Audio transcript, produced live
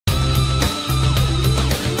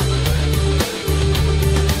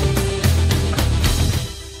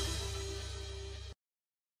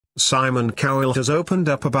Simon Cowell has opened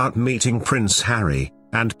up about meeting Prince Harry,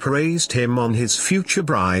 and praised him on his future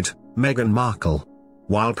bride, Meghan Markle.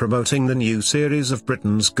 While promoting the new series of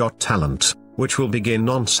Britain's Got Talent, which will begin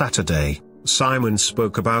on Saturday, Simon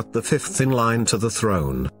spoke about the fifth in line to the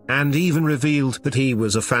throne, and even revealed that he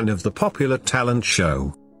was a fan of the popular talent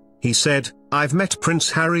show. He said, "I've met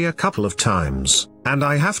Prince Harry a couple of times, and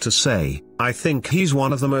I have to say, I think he's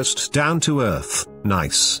one of the most down-to-earth,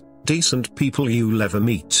 nice, decent people you'll ever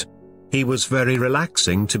meet. He was very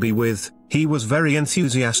relaxing to be with, he was very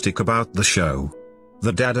enthusiastic about the show."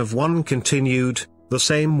 The dad of one continued, "The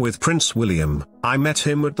same with Prince William, I met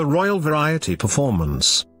him at the Royal Variety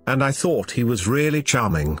performance, and I thought he was really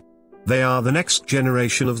charming. They are the next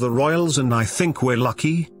generation of the royals and I think we're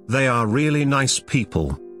lucky, they are really nice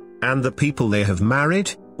people. And the people they have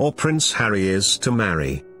married, or Prince Harry is to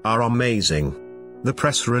marry, are amazing." The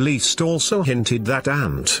press release also hinted that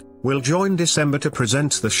Ant will join December to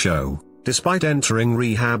present the show, despite entering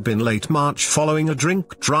rehab in late March following a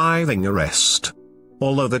drink-driving arrest.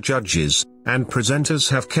 Although the judges and presenters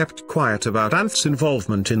have kept quiet about Ant's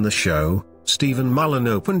involvement in the show, Stephen Mullen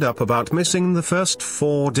opened up about missing the first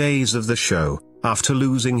 4 days of the show, after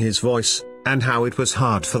losing his voice, and how it was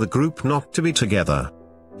hard for the group not to be together.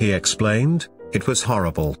 He explained, "It was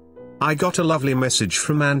horrible. I got a lovely message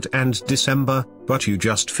from Ant and December, but you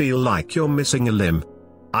just feel like you're missing a limb.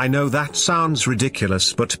 I know that sounds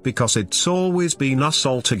ridiculous, but because it's always been us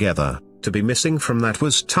all together, to be missing from that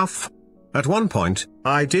was tough. At one point,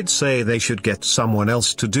 I did say they should get someone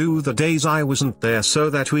else to do the days I wasn't there so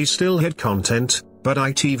that we still had content, but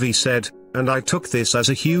ITV said, and I took this as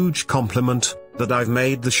a huge compliment, that I've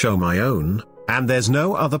made the show my own, and there's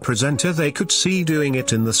no other presenter they could see doing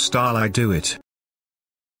it in the style I do it."